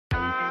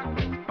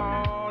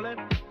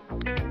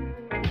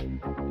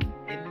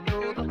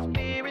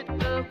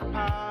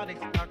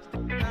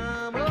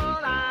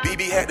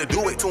had to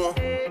do it to him.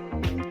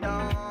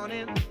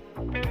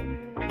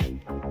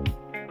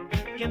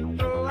 Can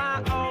throw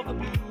out all the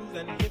blues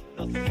and hit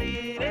the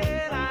city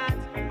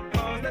lights.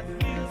 Cause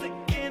there's music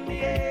in the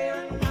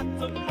air and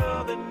lots of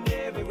loving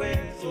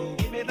everywhere. So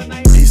give me the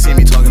night. He see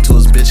me talking to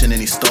his bitch and then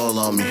he stole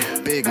on me.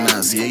 Big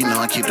nuts, yeah, you know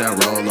I keep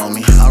that roll on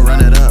me. I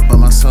run it up by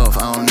myself,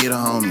 I don't need a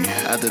homie.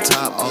 At the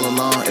top, all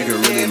alone, it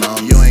get really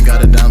long. You ain't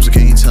got a dime, so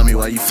can you tell me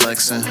why you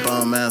flexing?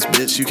 Bum ass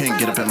bitch, you can't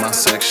get up in my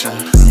section.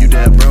 You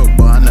dead broke,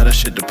 boy, I know that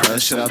shit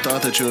depressed. Shit, I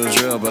thought that you was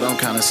real, but I'm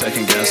kinda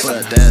second guess.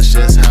 But that's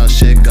just how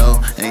shit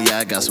go. And yeah,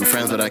 I got some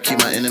friends, but I keep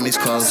my enemies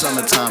close.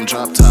 Summertime,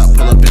 drop top,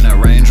 pull up in that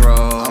Range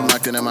Rover. I'm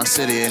locked in my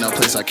city, ain't no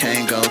place I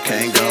can't go,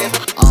 can't go.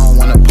 I don't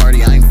wanna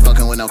party, I ain't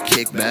fucking with no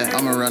kickback.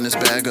 I'ma run this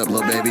bag up,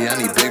 little baby, I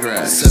need big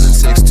racks.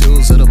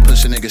 7.62s, it'll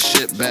push a nigga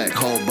shit back.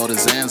 Whole boat of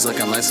Zans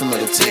looking like some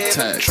little tic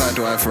tac. Tried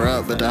to wife her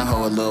up, but that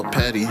hoe a little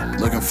petty.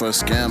 Looking for a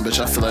scam, bitch,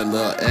 I feel like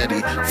Lil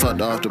Eddie.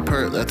 Fucked off the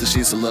perk, left the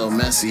sheets a little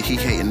messy. He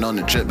hating on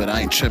the drip, but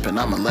I ain't tripping,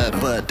 I'ma let him.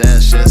 But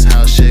that's just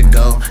how shit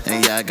go.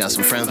 And yeah, I got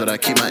some friends, but I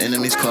keep my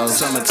enemies close.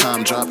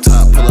 Summertime, drop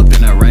top, pull up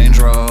in that Range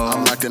Rover.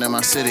 I'm locked in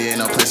my city, ain't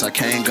no place I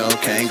can't go,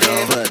 can't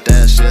go. But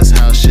that's just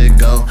how shit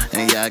go.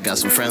 And yeah, I got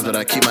some friends, but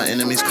I keep my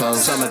enemies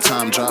close.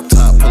 Summertime, drop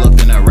top, pull up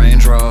in that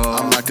Range Rover.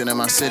 I'm locked in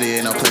my city,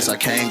 ain't no place I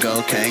can't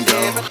go, can't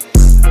go.